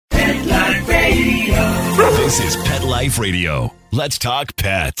Pet Life Radio. This is Pet Life Radio. Let's talk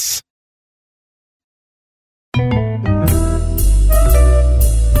pets.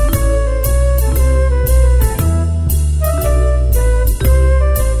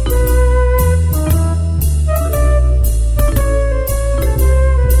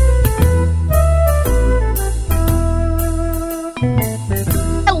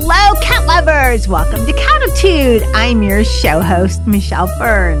 Hello, cat lovers. Welcome to Cattitude. I'm your show host, Michelle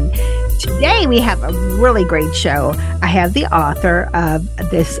Fern. Today we have a really great show. I have the author of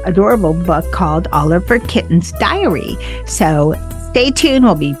this adorable book called Oliver Kitten's Diary. So stay tuned.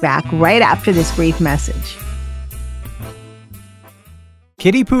 We'll be back right after this brief message.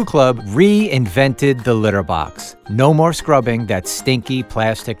 Kitty Poo Club reinvented the litter box. No more scrubbing that stinky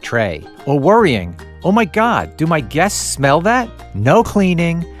plastic tray. Or worrying, oh my God, do my guests smell that? No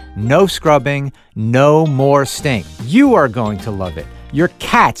cleaning, no scrubbing, no more stink. You are going to love it. Your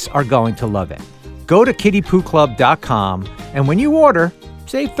cats are going to love it. Go to kittypooclub.com, and when you order,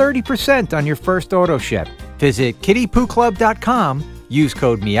 save 30% on your first auto ship. Visit kittypooclub.com, use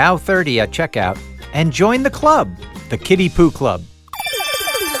code MEOW30 at checkout, and join the club, the Kitty Poo Club.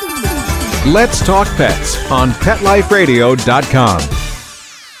 Let's Talk Pets on PetLifeRadio.com.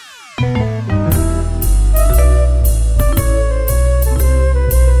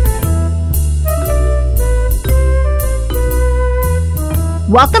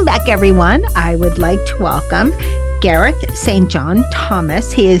 Welcome back, everyone. I would like to welcome Gareth St. John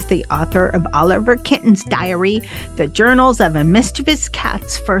Thomas. He is the author of Oliver Kitten's Diary, The Journals of a Mischievous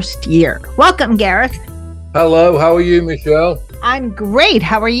Cat's First Year. Welcome, Gareth. Hello, how are you, Michelle? I'm great.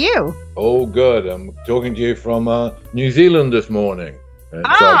 How are you? Oh, good. I'm talking to you from New Zealand this morning.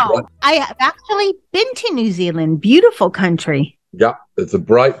 I have actually been to New Zealand. Beautiful country. Yeah, it's a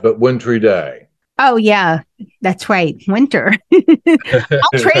bright but wintry day. Oh, yeah, that's right. Winter.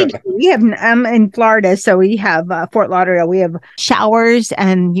 I'll trade you. We have, I'm in Florida, so we have Fort Lauderdale. We have showers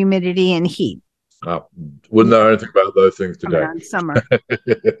and humidity and heat. Wouldn't know anything about those things today. Summer.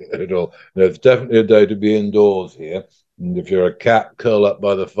 It's definitely a day to be indoors here. And if you're a cat, curl up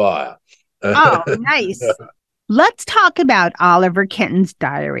by the fire. Oh, nice. Let's talk about Oliver Kitten's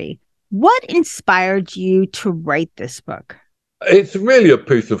Diary. What inspired you to write this book? It's really a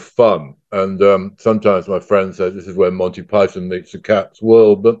piece of fun. And sometimes my friend says this is where Monty Python meets the cat's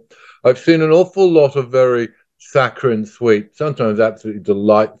world. But I've seen an awful lot of very saccharine, sweet, sometimes absolutely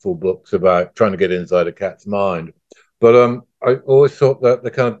delightful books about trying to get inside a cat's mind. But I always thought that they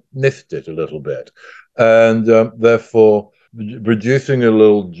kind of missed it a little bit. And therefore, producing a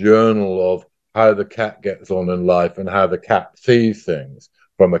little journal of how the cat gets on in life and how the cat sees things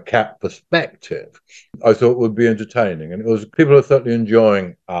from a cat perspective, I thought would be entertaining. And it was, people are certainly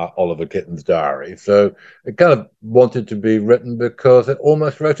enjoying Oliver Kitten's Diary. So it kind of wanted to be written because it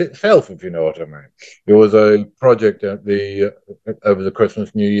almost wrote itself, if you know what I mean. It was a project at over the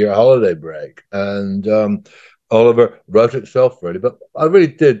Christmas, New Year holiday break. And Oliver wrote itself, really. But I really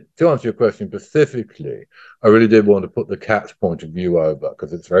did, to answer your question specifically, I really did want to put the cat's point of view over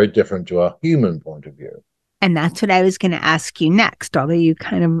because it's very different to our human point of view. And that's what I was going to ask you next, although you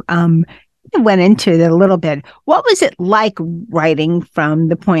kind of went into it a little bit. What was it like writing from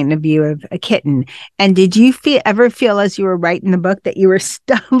the point of view of a kitten? And did you ever feel as you were writing the book that you were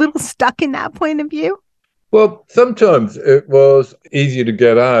a little stuck in that point of view? Well, sometimes it was easier to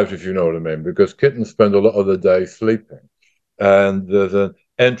get out, if you know what I mean, because kittens spend a lot of the day sleeping. And there's an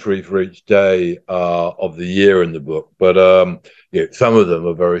entry for each day of the year in the book. But some of them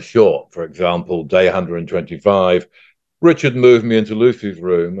are very short. For example, day 125, Richard moved me into Lucy's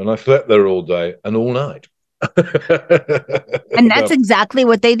room and I slept there all day and all night. And that's exactly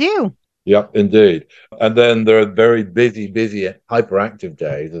what they do. Yeah, indeed. And then there are very busy, hyperactive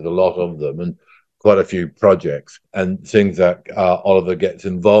days. There's a lot of them and quite a few projects and things that Oliver gets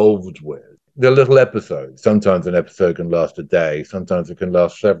involved with. They're little episodes. Sometimes an episode can last a day. Sometimes it can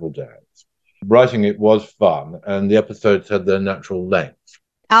last several days. Writing it was fun, and the episodes had their natural length.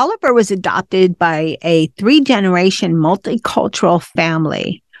 Oliver was adopted by a 3-generation multicultural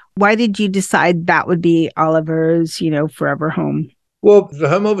family. Why did you decide that would be Oliver's, forever home? Well, the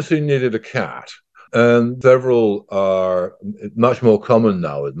home obviously needed a cat, and several are much more common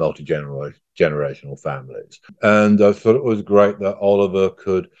now with multi-generational families. And I thought it was great that Oliver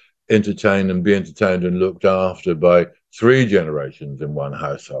could entertained and be entertained and looked after by 3 generations in one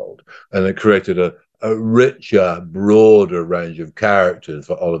household. And it created a richer, broader range of characters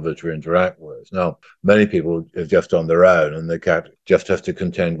for Oliver to interact with. Now, many people are just on their own and the cat just has to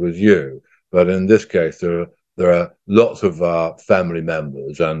contend with you. But in this case, there there are lots of family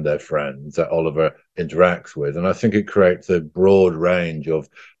members and their friends that Oliver interacts with. And I think it creates a broad range of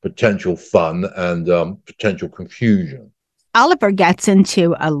potential fun and potential confusion. Oliver gets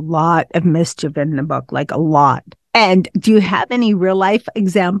into a lot of mischief in the book, like a lot. And do you have any real life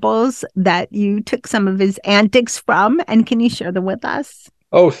examples that you took some of his antics from? And can you share them with us?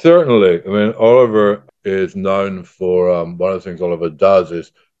 Oh, certainly. I mean, Oliver is known for one of the things Oliver does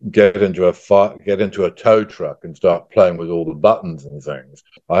is get into a tow truck and start playing with all the buttons and things.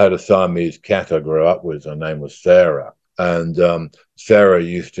 I had a Siamese cat I grew up with. Her name was Sarah. And Sarah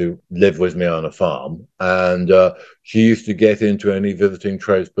used to live with me on a farm, and she used to get into any visiting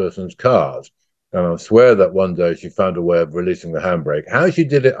tradesperson's cars. And I swear that one day she found a way of releasing the handbrake. How she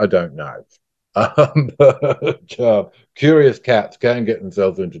did it, I don't know. But curious cats can get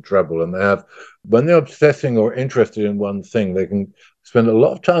themselves into trouble, and when they're obsessing or interested in one thing, they can spend a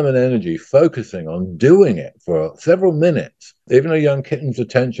lot of time and energy focusing on doing it for several minutes. Even a young kitten's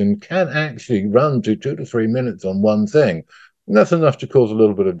attention can actually run to 2 to 3 minutes on one thing, and that's enough to cause a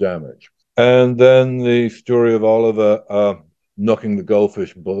little bit of damage. And then the story of Oliver knocking the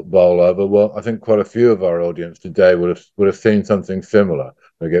goldfish bowl over. Well, I think quite a few of our audience today would have seen something similar.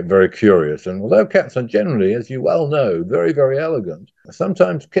 They get very curious. And although cats are generally, as you well know, very, very elegant,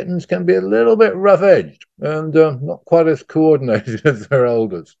 sometimes kittens can be a little bit rough-edged and not quite as coordinated as their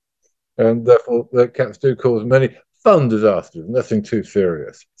elders. And therefore, the cats do cause many fun disasters, nothing too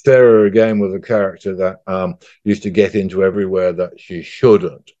serious. Sarah, again, was a character that used to get into everywhere that she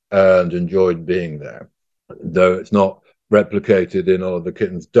shouldn't and enjoyed being there. Though it's not replicated in Oliver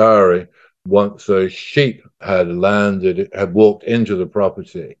Kitten's diary, once a sheep had walked into the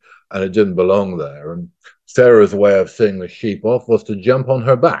property and it didn't belong there. And Sarah's way of seeing the sheep off was to jump on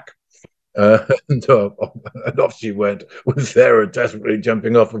her back. And off she went, with Sarah desperately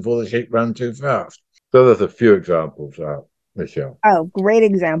jumping off before the sheep ran too fast. So there's a few examples, Michelle. Oh, great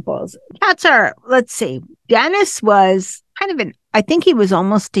examples. Cats are, let's see, Dennis was I think he was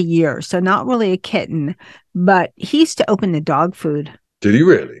almost a year, so not really a kitten, but he used to open the dog food. Did he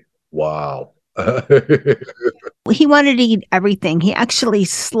really? Wow. He wanted to eat everything. He actually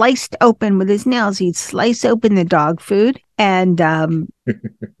sliced open with his nails. He'd slice open the dog food, and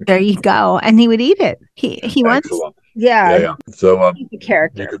there you go. And he would eat it. He wants, yeah. So the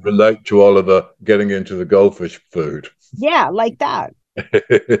character. You could relate to Oliver getting into the goldfish food. Yeah, like that.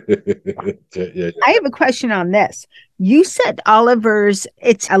 Yeah. I have a question on this. You said Oliver's,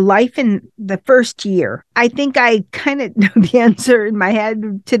 it's a life in the first year. I think I kind of know the answer in my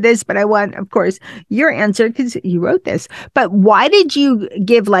head to this, but I want, of course, your answer because you wrote this. But why did you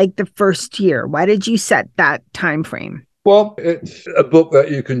give like the first year? Why did you set that time frame? Well, it's a book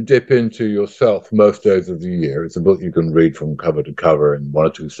that you can dip into yourself most days of the year. It's a book you can read from cover to cover in 1 or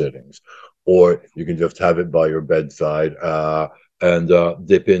 2 sittings, or you can just have it by your bedside and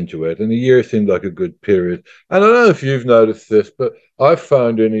dip into it. And a year seemed like a good period. And I don't know if you've noticed this, but I've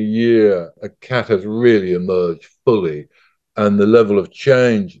found in a year, a cat has really emerged fully. And the level of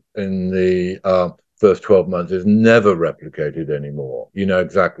change in the first 12 months is never replicated anymore. You know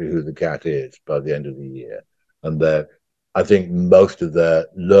exactly who the cat is by the end of the year. And I think most of their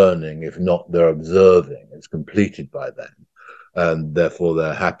learning, if not their observing, is completed by then. And therefore,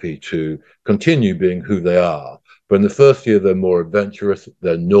 they're happy to continue being who they are. But in the first year, they're more adventurous,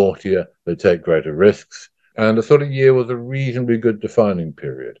 they're naughtier, they take greater risks. And a sort of year was a reasonably good defining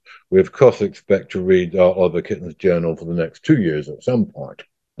period. We, of course, expect to read Oliver Kitten's journal for the next 2 years at some point.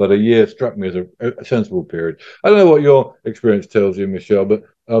 But a year struck me as a sensible period. I don't know what your experience tells you, Michelle, but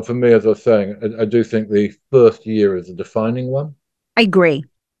for me, as I was saying, I do think the first year is a defining one. I agree.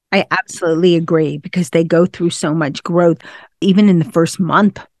 I absolutely agree because they go through so much growth, even in the first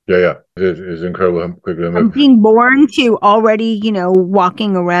month. Yeah. It's incredible how quickly they move. From being born to already,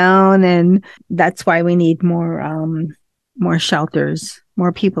 walking around, and that's why we need more shelters,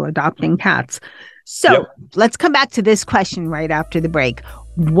 more people adopting cats. So Let's come back to this question right after the break.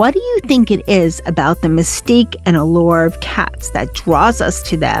 What do you think it is about the mystique and allure of cats that draws us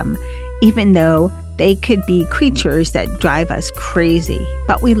to them, even though they could be creatures that drive us crazy,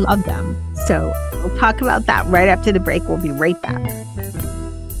 but we love them? So we'll talk about that right after the break. We'll be right back.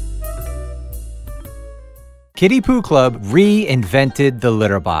 Kitty Poo Club reinvented the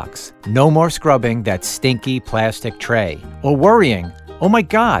litter box. No more scrubbing that stinky plastic tray or worrying, oh my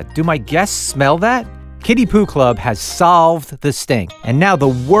God, do my guests smell that? Kitty Poo Club has solved the stink. And now the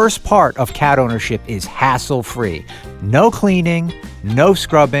worst part of cat ownership is hassle-free. No cleaning, no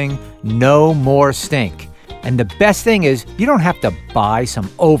scrubbing, no more stink. And the best thing is you don't have to buy some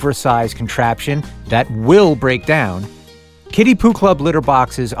oversized contraption that will break down. Kitty Poo Club litter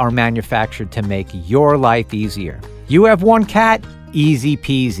boxes are manufactured to make your life easier. You have one cat? Easy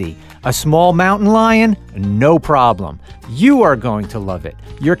peasy. A small mountain lion? No problem. You are going to love it.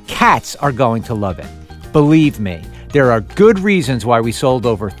 Your cats are going to love it. Believe me, there are good reasons why we sold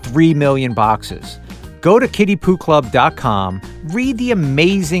over 3 million boxes. Go to kittypooclub.com, read the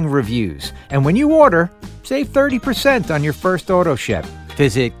amazing reviews, and when you order, save 30% on your first auto ship.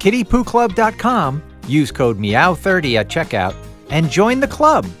 Visit kittypooclub.com, use code MEOW30 at checkout, and join the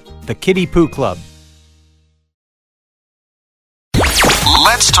club, the Kitty Poo Club.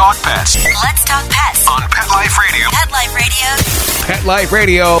 Let's talk pets Let's talk pets on Pet Life Radio. Pet Life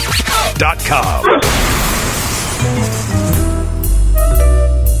Radio. PetLifeRadio.com.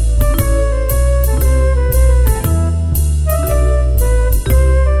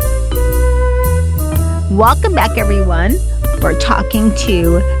 Welcome back, everyone. We're talking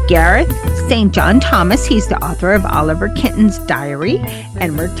to Gareth St. John Thomas. He's the author of Oliver Kitten's Diary,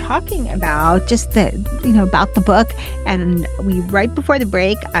 and we're talking about just about the book. And right before the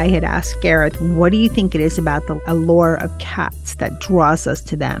break, I had asked Gareth, what do you think it is about the allure of cats that draws us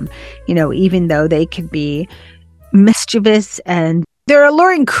to them? Even though they could be mischievous and they're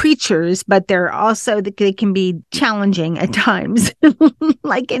alluring creatures, but they can be challenging at times,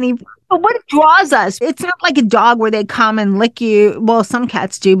 like any. But what draws us? It's not like a dog where they come and lick you. Well, some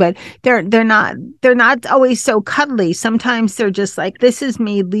cats do, but they're not always so cuddly. Sometimes they're just like, "This is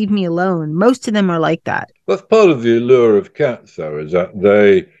me, leave me alone." Most of them are like that. That's part of the allure of cats, though, is that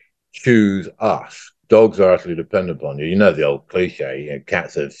they choose us. Dogs are utterly dependent upon you. You know the old cliche: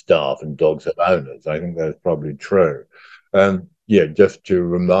 cats have staff and dogs have owners. I think that's probably true. And just to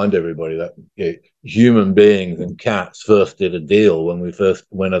remind everybody that human beings and cats first did a deal when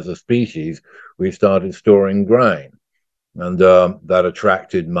as a species, we started storing grain. And that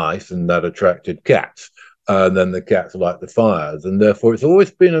attracted mice and that attracted cats. And then the cats light the fires. And therefore, it's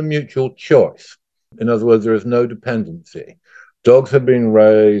always been a mutual choice. In other words, there is no dependency. Dogs have been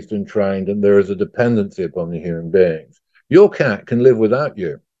raised and trained, and there is a dependency upon the human beings. Your cat can live without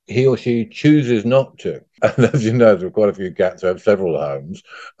you. He or she chooses not to. And as you know, there are quite a few cats who have several homes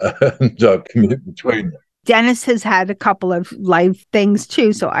and commute between them. Dennis has had a couple of life things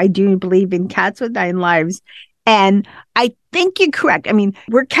too. So I do believe in cats with 9 lives. And I think you're correct. I mean,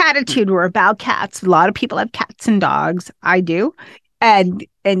 we're Cattitude. We're about cats. A lot of people have cats and dogs. I do. And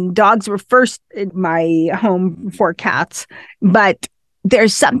dogs were first in my home before cats. But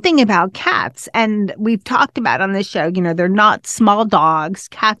there's something about cats, and we've talked about on this show, they're not small dogs.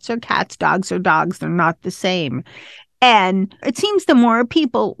 Cats are cats, dogs are dogs. They're not the same. And it seems the more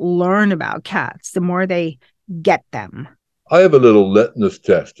people learn about cats, the more they get them. I have a little litmus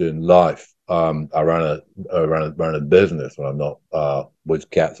test in life. I run a business when I'm not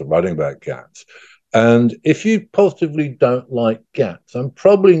with cats or writing about cats. And if you positively don't like cats, I'm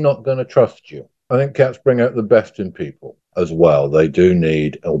probably not going to trust you. I think cats bring out the best in people as well. They do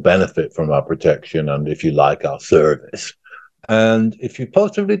need or benefit from our protection and, if you like, our service. And if you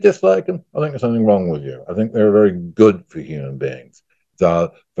positively dislike them, I think there's something wrong with you. I think they're very good for human beings.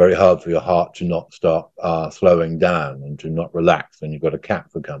 It's very hard for your heart to not start slowing down and to not relax when you've got a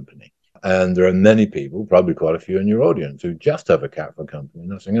cat for company. And there are many people, probably quite a few in your audience, who just have a cat for company,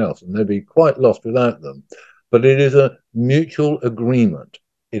 nothing else, and they'd be quite lost without them. But it is a mutual agreement.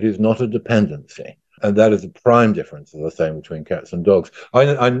 It is not a dependency. And that is the prime difference, as I say, between cats and dogs. I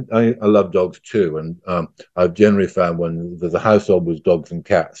love dogs too. And I've generally found when there's a household with dogs and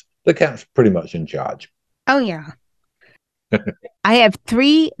cats, the cat's pretty much in charge. Oh, yeah. I have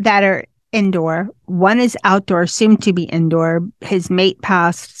 3 that are indoor. One is outdoor, soon to be indoor. His mate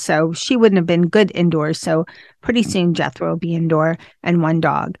passed, so she wouldn't have been good indoors. So pretty soon Jethro will be indoor, and 1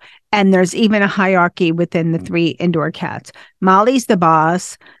 dog. And there's even a hierarchy within the 3 indoor cats. Molly's the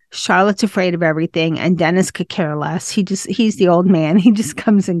boss. Charlotte's afraid of everything, and Dennis could care less. He's the old man. He just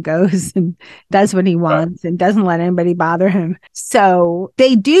comes and goes and does what he wants and doesn't let anybody bother him. So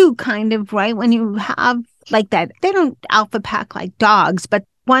they do kind of, right, when you have like that, they don't alpha pack like dogs, but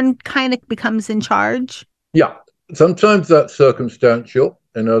one kind of becomes in charge. Yeah, sometimes that's circumstantial.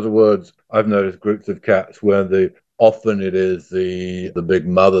 In other words, I've noticed groups of cats where often it is the big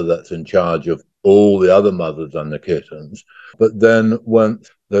mother that's in charge of all the other mothers and the kittens. But then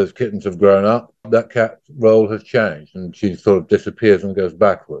once those kittens have grown up, that cat's role has changed and she sort of disappears and goes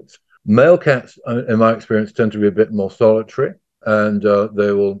backwards. Male cats, in my experience, tend to be a bit more solitary and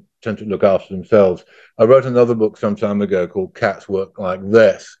they will tend to look after themselves. I wrote another book some time ago called Cats Work Like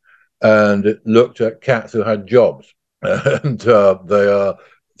This, and it looked at cats who had jobs. And they are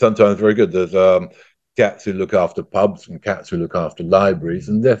sometimes very good. There's cats who look after pubs and cats who look after libraries,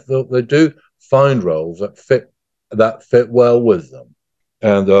 and they do find roles that fit that fit well with them.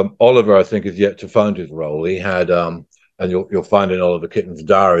 And Oliver, I think, is yet to find his role. He had, and you'll find in Oliver Kitten's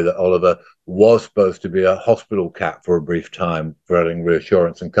diary that Oliver was supposed to be a hospital cat for a brief time, providing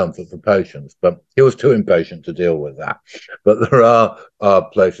reassurance and comfort for patients, but he was too impatient to deal with that. But there are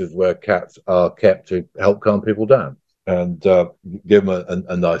places where cats are kept to help calm people down and give them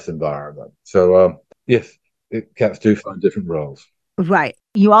a nice environment. So, yes, cats do find different roles. Right.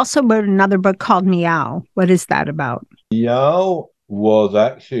 You also wrote another book called Meow. What is that about? Meow was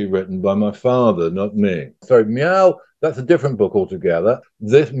actually written by my father, not me. Sorry, Meow, that's a different book altogether.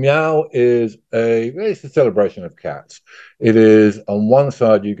 This Meow is it's a celebration of cats. It is, on one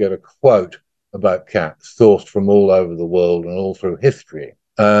side, you get a quote about cats sourced from all over the world and all through history.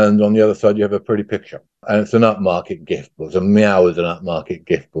 And on the other side, you have a pretty picture. And it's an upmarket gift book. So Meow is an upmarket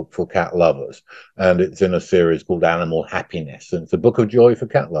gift book for cat lovers. And it's in a series called Animal Happiness. And it's a book of joy for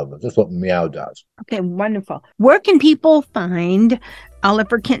cat lovers. That's what Meow does. Okay, wonderful. Where can people find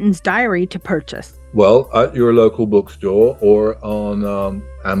Oliver Kitten's diary to purchase? Well, at your local bookstore or on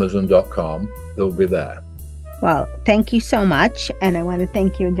Amazon.com, they'll be there. Well, thank you so much. And I want to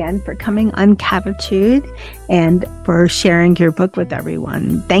thank you again for coming on Cattitude and for sharing your book with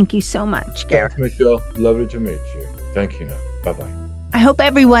everyone. Thank you so much, Gareth. Thanks, Michelle. Lovely to meet you. Thank you now. Bye-bye. I hope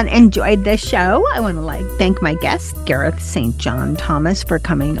everyone enjoyed this show. I want to thank my guest, Gareth St. John Thomas, for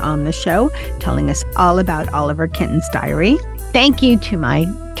coming on the show, telling us all about Oliver Kitten's diary. Thank you to my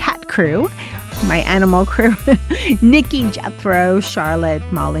cat crew, my animal crew, Nikki, Jethro, Charlotte,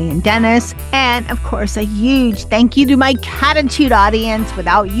 Molly, and Dennis. And of course, a huge thank you to my Cattitude audience.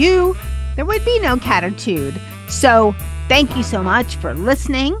 Without you, there would be no Cattitude. So thank you so much for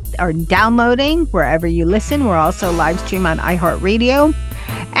listening or downloading wherever you listen. We're also live stream on iHeartRadio.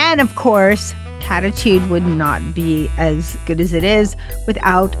 And of course, Cattitude would not be as good as it is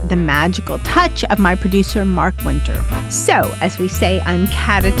without the magical touch of my producer, Mark Winter. So, as we say on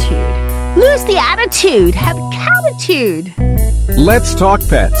Cattitude, lose the attitude, have Cattitude. Let's Talk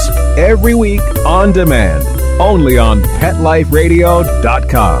Pets, every week on demand, only on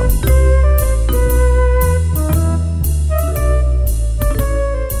PetLifeRadio.com.